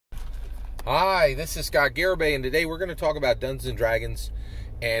Hi, this is Scott Garibay, and today we're going to talk about Dungeons and Dragons,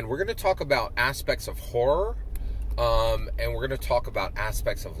 and we're going to talk about aspects of horror, and we're going to talk about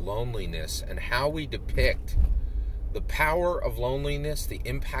aspects of loneliness and how we depict the power of loneliness, the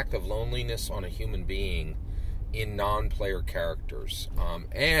impact of loneliness on a human being in non-player characters,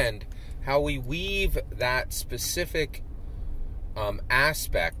 and how we weave that specific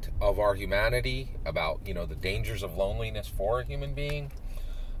aspect of our humanity about, the dangers of loneliness for a human being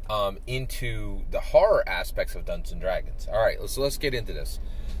into the horror aspects of Dungeons and Dragons. All right, let's get into this.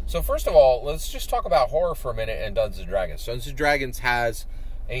 So first of all, let's just talk about horror for a minute and Dungeons and Dragons. Dungeons and Dragons has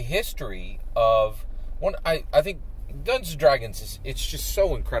a history of I think Dungeons and Dragons it's just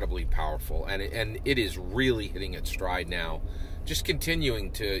so incredibly powerful, and it is really hitting its stride now. Just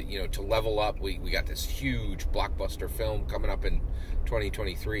continuing to to level up. We got this huge blockbuster film coming up in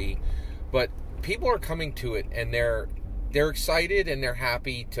 2023, but people are coming to it and they're excited and they're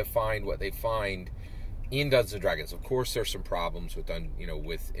happy to find what they find in Dungeons and Dragons. Of course, there's some problems with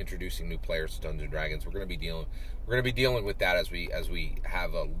with introducing new players to Dungeons and Dragons. We're going to be dealing with that as we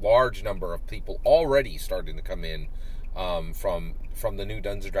have a large number of people already starting to come in from the new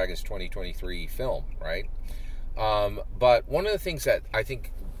Dungeons and Dragons 2023 film, right? But one of the things that I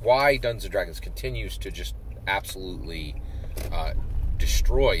think why Dungeons and Dragons continues to just absolutely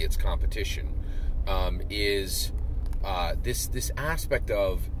destroy its competition is this aspect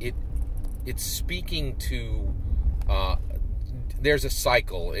of it. It's speaking to there's a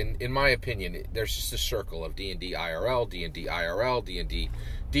cycle in my opinion. There's just a circle of D&D IRL, D&D IRL,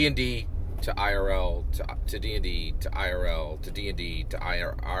 D&D to IRL to D&D to IRL to D&D to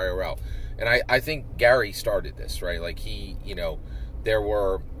IRL. And I think Gary started this, right? Like there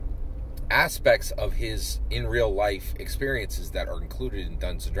were aspects of his in real life experiences that are included in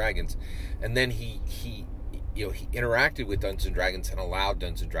Dungeons and Dragons, and then he interacted with Dungeons and Dragons and allowed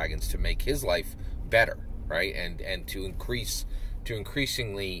Dungeons and Dragons to make his life better, right? And to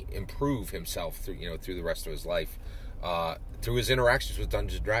increasingly improve himself through the rest of his life through his interactions with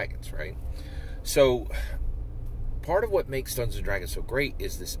Dungeons and Dragons, right? So part of what makes Dungeons and Dragons so great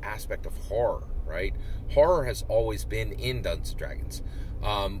is this aspect of horror, right? Horror has always been in Dungeons and Dragons.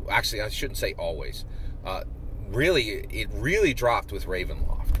 Actually, I shouldn't say always. It really dropped with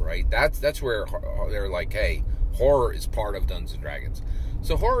Ravenloft, right? That's where they're like, hey, horror is part of Dungeons and Dragons.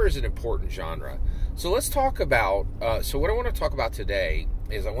 So horror is an important genre. So let's talk about. So what I want to talk about today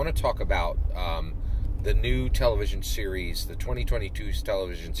is I want to talk about the new television series, the 2022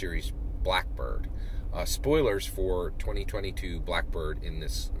 television series Blackbird. Spoilers for 2022 Blackbird in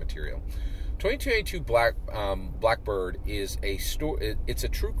this material. 2022 Blackbird is a story. It's a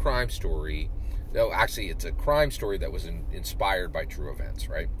true crime story. No, actually, it's a crime story that was inspired by true events,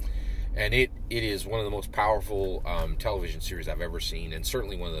 right? And it is one of the most powerful television series I've ever seen, and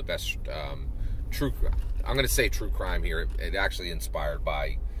certainly one of the best true. I'm going to say true crime here. It actually inspired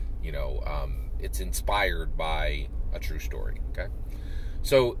by, it's inspired by a true story. Okay,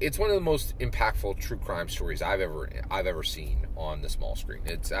 so it's one of the most impactful true crime stories I've ever seen on the small screen.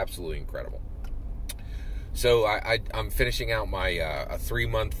 It's absolutely incredible. So I'm finishing out my a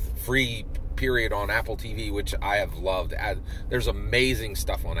 3-month free period on Apple TV, which I have loved. There's amazing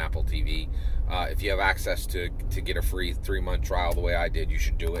stuff on Apple TV. If you have access to get a free 3-month trial the way I did, you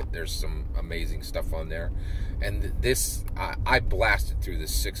should do it. There's some amazing stuff on there. And this, I blasted through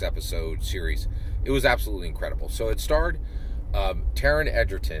this 6-episode series. It was absolutely incredible. So it starred Taron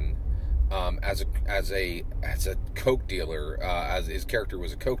Egerton as a coke dealer. As his character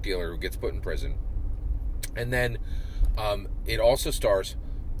was a coke dealer who gets put in prison. And then it also stars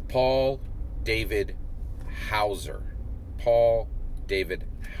Paul David Hauser. Paul David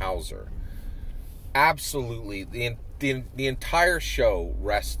Hauser. Absolutely, the entire show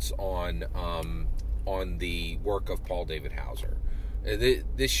rests on the work of Paul David Hauser.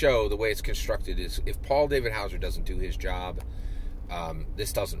 This show, the way it's constructed, is if Paul David Hauser doesn't do his job,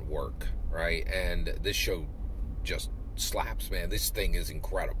 this doesn't work, right? And this show just slaps, man. This thing is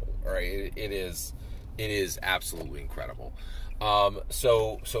incredible, right? It is absolutely incredible.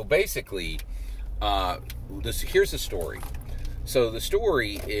 So basically, here's the story. So the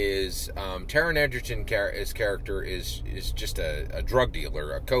story is Taron Egerton's character is just a drug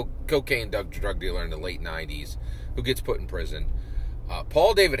dealer, a cocaine drug dealer in the late 90s who gets put in prison.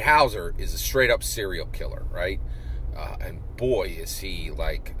 Paul David Hauser is a straight up serial killer, right? And boy, is he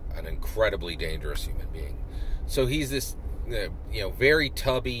like an incredibly dangerous human being. So he's this, very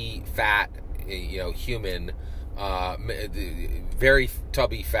tubby, fat, human, very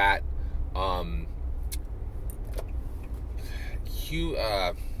tubby, fat,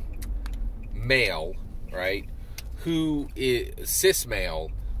 male, right? Who is cis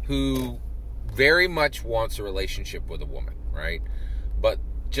male, who very much wants a relationship with a woman, right? But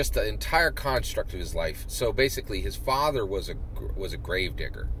just the entire construct of his life. So basically, his father was a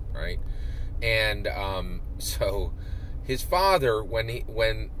gravedigger, right? And so his father,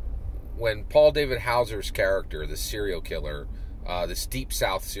 when Paul David Hauser's character, the serial killer, this Deep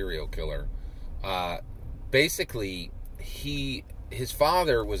South serial killer, basically his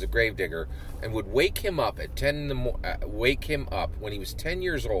father was a gravedigger and would wake him up at 10 in the wake him up when he was 10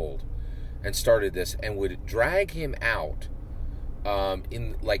 years old and started this, and would drag him out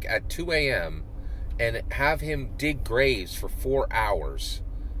in like at 2 a.m. and have him dig graves for 4 hours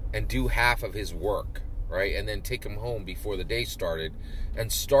and do half of his work, right? And then take him home before the day started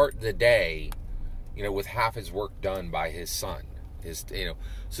and start the day, with half his work done by his son.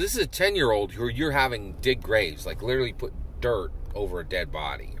 So this is a 10-year-old who you're having dig graves, like literally put dirt over a dead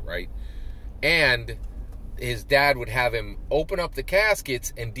body, right? And his dad would have him open up the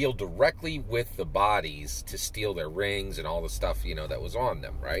caskets and deal directly with the bodies to steal their rings and all the stuff, that was on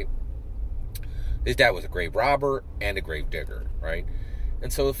them, right? His dad was a grave robber and a grave digger, right?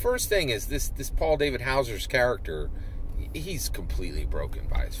 And so the first thing is this Paul David Hauser's character, he's completely broken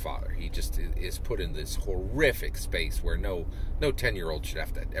by his father. He just is put in this horrific space where no 10-year-old should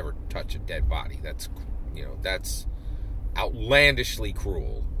have to ever touch a dead body. That's outlandishly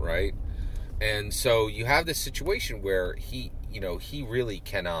cruel, right? And so you have this situation where he really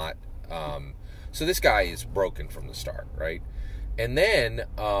cannot. So this guy is broken from the start, right? And then,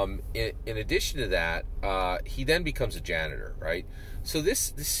 in addition to that, he then becomes a janitor, right? So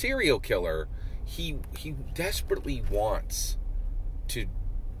this serial killer, he desperately wants to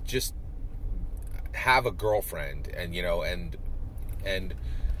just have a girlfriend, and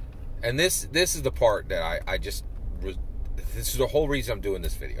this is the part that I just. This is the whole reason I'm doing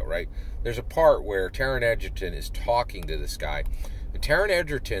this video, right? There's a part where Taron Egerton is talking to this guy. And Taron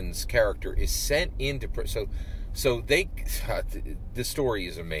Egerton's character is sent into prison. So the story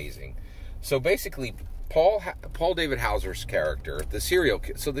is amazing. So basically, Paul David Hauser's character, the serial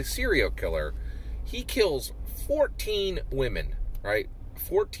killer, he kills 14 women, right?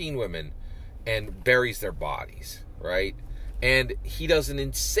 14 women, and buries their bodies, right? And he does an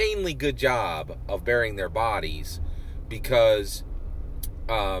insanely good job of burying their bodies because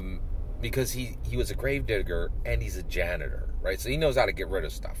he was a gravedigger and he's a janitor, right? So he knows how to get rid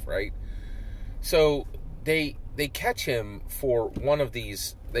of stuff, right? So they catch him for one of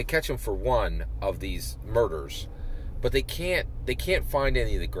these murders, but they can't find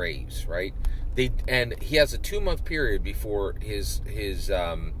any of the graves, right? And he has a 2-month period before his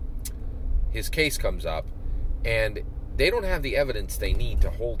case comes up, and they don't have the evidence they need to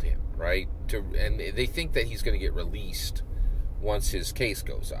hold him, right? And they think that he's going to get released once his case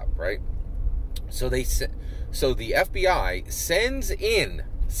goes up, right? So the FBI sends in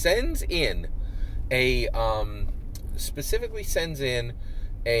a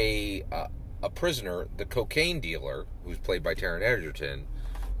prisoner, the cocaine dealer, who's played by Taron Egerton,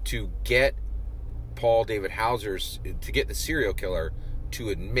 to get the serial killer to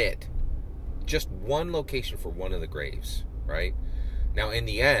admit just one location for one of the graves, right? Now, in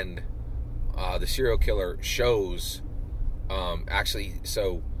the end, the serial killer shows,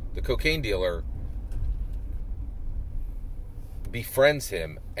 so the cocaine dealer befriends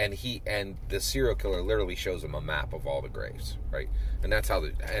him, and the serial killer literally shows him a map of all the graves, right? And that's how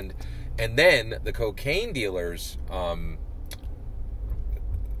and then the cocaine dealer's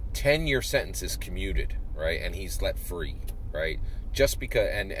 10-year sentence is commuted, right? And he's let free, right? Just because,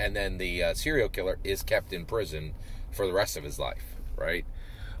 and then the serial killer is kept in prison for the rest of his life, right?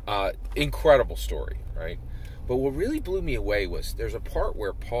 Incredible story, right? But what really blew me away was there's a part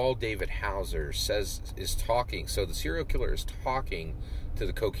where Paul David Hauser is talking. So the serial killer is talking to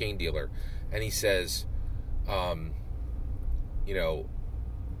the cocaine dealer, and he says,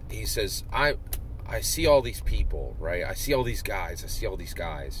 he says, I see all these people, right? I see all these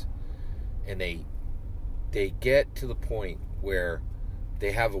guys, and they get to the point where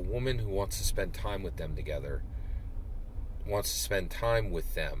they have a woman who wants to spend time with them together, wants to spend time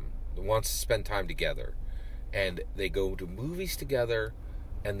together, and they go to movies together,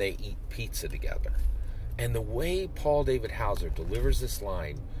 and they eat pizza together. And the way Paul David Hauser delivers this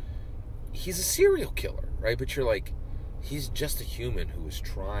line, he's a serial killer, right? But you're like, he's just a human who is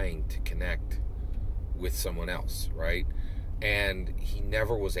trying to connect with someone else, right? And he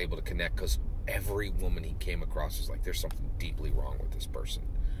never was able to connect because every woman he came across was like, there's something deeply wrong with this person.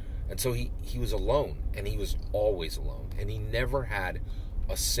 And so he was alone, and he was always alone. And he never had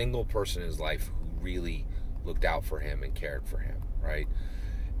a single person in his life who really looked out for him and cared for him, right?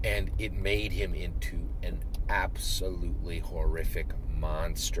 And it made him into an absolutely horrific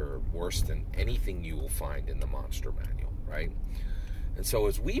monster worse than anything you will find in the monster manual, right? And so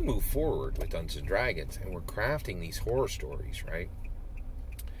as we move forward with Dungeons and Dragons and we're crafting these horror stories, right?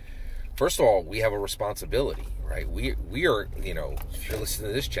 First of all, we have a responsibility, right? We are, you know, if you're listening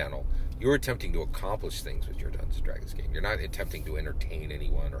to this channel, you're attempting to accomplish things with your Dungeons and Dragons game. You're not attempting to entertain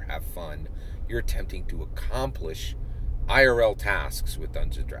anyone or have fun. You're attempting to accomplish IRL tasks with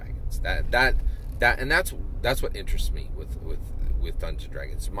Dungeons and Dragons. That's what interests me with Dungeons and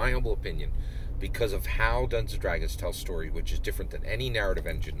Dragons. In my humble opinion, because of how Dungeons and Dragons tells stories, which is different than any narrative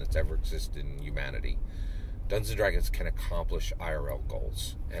engine that's ever existed in humanity. Dungeons and Dragons can accomplish IRL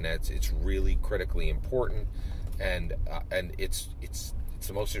goals, and it's really critically important, and it's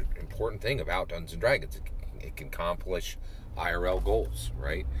the most important thing about Dungeons and Dragons. It can accomplish IRL goals,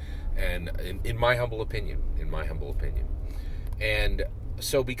 right? And in my humble opinion, and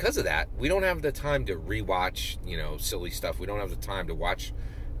so because of that, we don't have the time to rewatch, you know, silly stuff. We don't have the time to watch,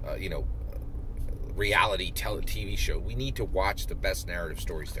 you know, reality TV show. We need to watch the best narrative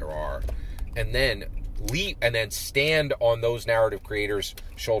stories there are, and then stand on those narrative creators'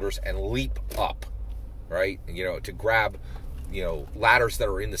 shoulders and leap up, right? You know, to grab, you know, ladders that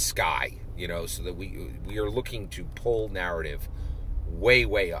are in the sky, you know, so that we are looking to pull narrative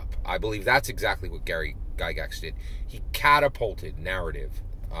way up. I believe that's exactly what Gary Gygax did. He catapulted narrative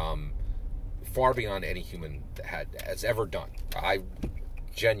far beyond any human has ever done. I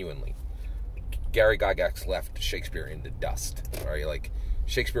genuinely, Gary Gygax left Shakespeare in the dust. Right? Like,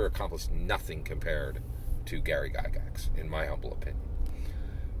 Shakespeare accomplished nothing compared to Gary Gygax, in my humble opinion.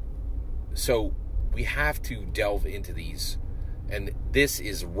 So we have to delve into these, and this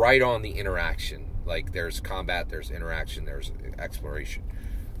is right on the interaction. Like, there's combat, there's interaction, there's exploration.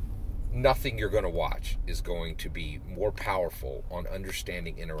 Nothing you're going to watch is going to be more powerful on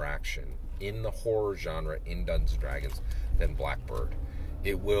understanding interaction in the horror genre in Dungeons & Dragons than Blackbird.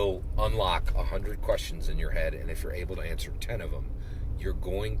 It will unlock 100 questions in your head, and if you're able to answer 10 of them, you're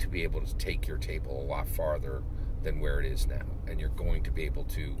going to be able to take your table a lot farther than where it is now. And you're going to be able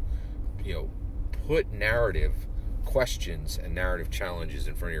to, you know, put narrative questions and narrative challenges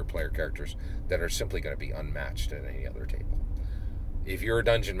in front of your player characters that are simply going to be unmatched at any other table. If you're a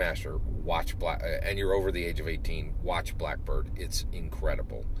dungeon master, watch and you're over the age of 18, watch Blackbird. It's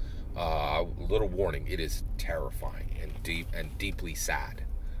incredible. Little warning, it is terrifying and deeply sad,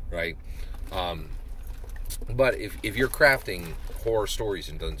 right? But if you're crafting horror stories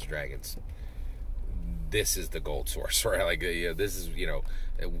in Dungeons & Dragons, this is the gold source, right? Like, this is, you know,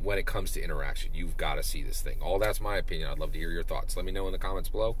 when it comes to interaction, you've got to see this thing. All that's my opinion. I'd love to hear your thoughts. Let me know in the comments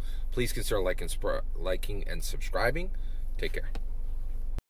below. Please consider liking and subscribing. Take care.